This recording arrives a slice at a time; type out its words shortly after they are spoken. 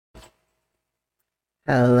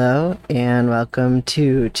Hello and welcome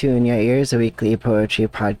to Tune Your Ears, a weekly poetry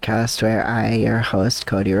podcast where I, your host,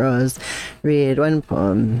 Cody Rose, read one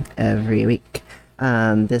poem every week.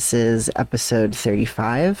 This is episode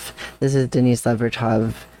 35. This is Denise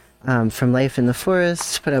Levertov from Life in the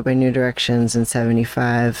Forest, put out by New Directions in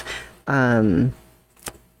 75. The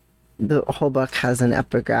whole book has an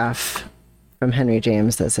epigraph from Henry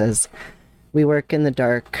James that says, "We work in the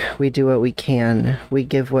dark, we do what we can, we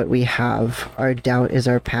give what we have. Our doubt is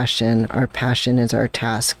our passion is our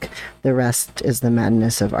task. The rest is the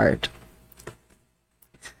madness of art."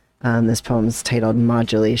 This poem is titled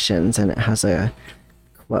Modulations, and it has a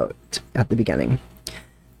quote at the beginning.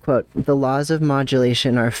 Quote, "The laws of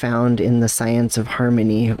modulation are found in the science of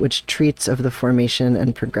harmony, which treats of the formation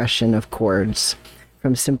and progression of chords,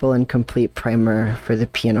 from simple and complete primer for the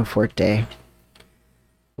pianoforte."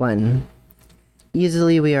 1.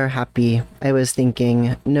 Easily we are happy. I was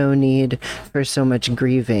thinking, no need for so much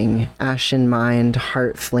grieving. Ashen mind,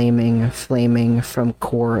 heart flaming, flaming from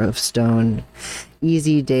core of stone.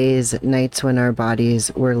 Easy days, nights when our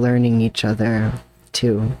bodies were learning each other.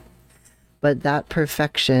 2. But that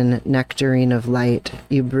perfection, nectarine of light,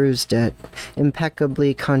 you bruised it,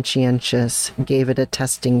 impeccably conscientious, gave it a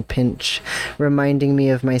testing pinch, reminding me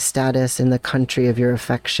of my status in the country of your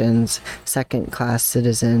affections, second-class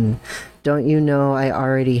citizen. Don't you know I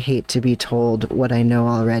already hate to be told what I know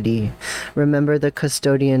already? Remember the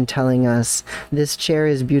custodian telling us, this chair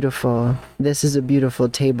is beautiful, this is a beautiful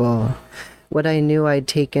table. What I knew I'd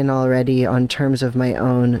taken already on terms of my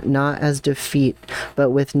own, not as defeat,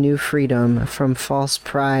 but with new freedom, from false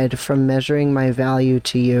pride, from measuring my value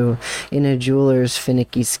to you in a jeweler's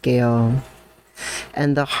finicky scale.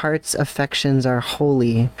 And the heart's affections are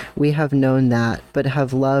holy. We have known that, but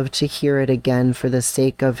have loved to hear it again for the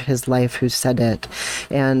sake of his life who said it.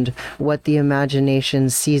 And what the imagination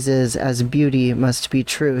seizes as beauty must be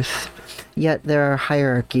truth. Yet there are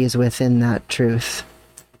hierarchies within that truth.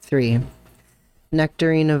 3.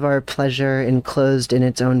 Nectarine of our pleasure, enclosed in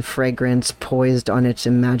its own fragrance, poised on its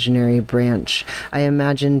imaginary branch. I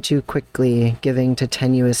imagine too quickly, giving to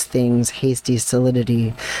tenuous things hasty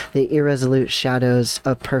solidity, the irresolute shadows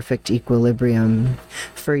of perfect equilibrium.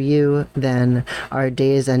 For you, then, our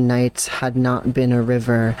days and nights had not been a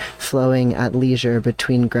river, flowing at leisure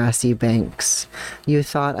between grassy banks. You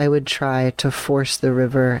thought I would try to force the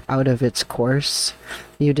river out of its course?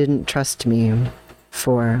 You didn't trust me.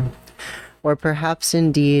 4. Or perhaps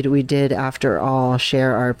indeed we did after all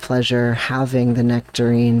share our pleasure having the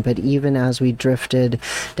nectarine, but even as we drifted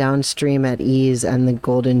downstream at ease and the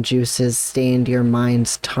golden juices stained your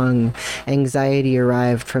mind's tongue, anxiety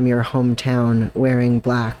arrived from your hometown, wearing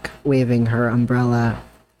black, waving her umbrella.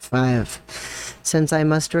 5. Since I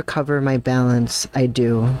must recover my balance, I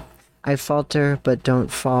do. I falter but don't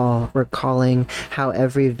fall, recalling how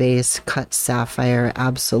every vase cut sapphire,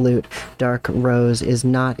 absolute dark rose is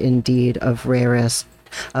not indeed of rarest,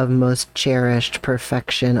 of most cherished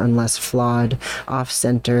perfection unless flawed,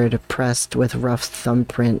 off-centered, pressed with rough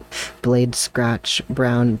thumbprint, blade scratch,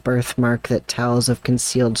 brown birthmark that tells of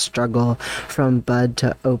concealed struggle from bud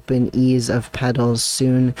to open, ease of petals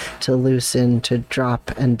soon to loosen, to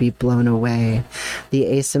drop and be blown away. The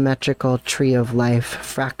asymmetrical tree of life,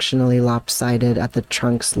 fractionally lopsided at the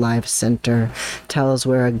trunk's live center, tells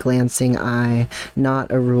where a glancing eye,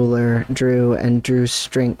 not a ruler, drew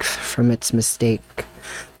strength from its mistake.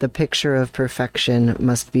 The picture of perfection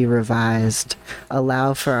must be revised.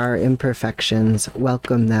 Allow for our imperfections,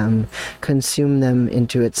 welcome them, consume them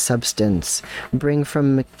into its substance, bring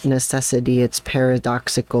from necessity its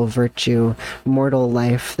paradoxical virtue, mortal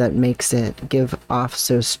life that makes it give off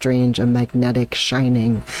so strange a magnetic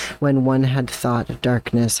shining when one had thought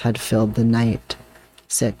darkness had filled the night.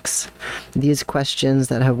 6. These questions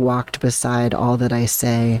that have walked beside all that I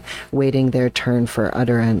say, waiting their turn for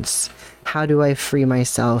utterance. How do I free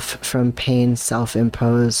myself from pain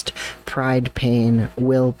self-imposed, pride pain,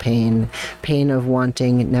 will pain, pain of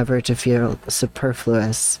wanting never to feel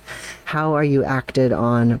superfluous? How are you acted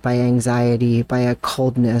on by anxiety, by a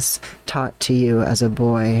coldness taught to you as a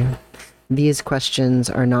boy? These questions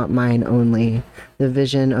are not mine only. The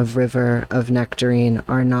vision of river, of nectarine,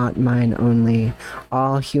 are not mine only.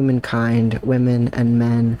 All humankind, women and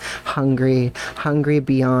men, hungry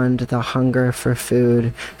beyond the hunger for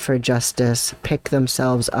food, for justice, pick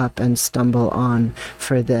themselves up and stumble on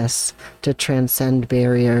for this, to transcend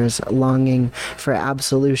barriers, longing for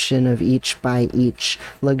absolution of each by each,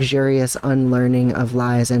 luxurious unlearning of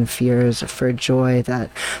lies and fears, for joy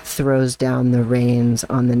that throws down the reins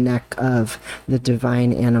on the neck of the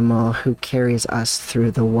divine animal who carries us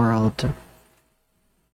through the world.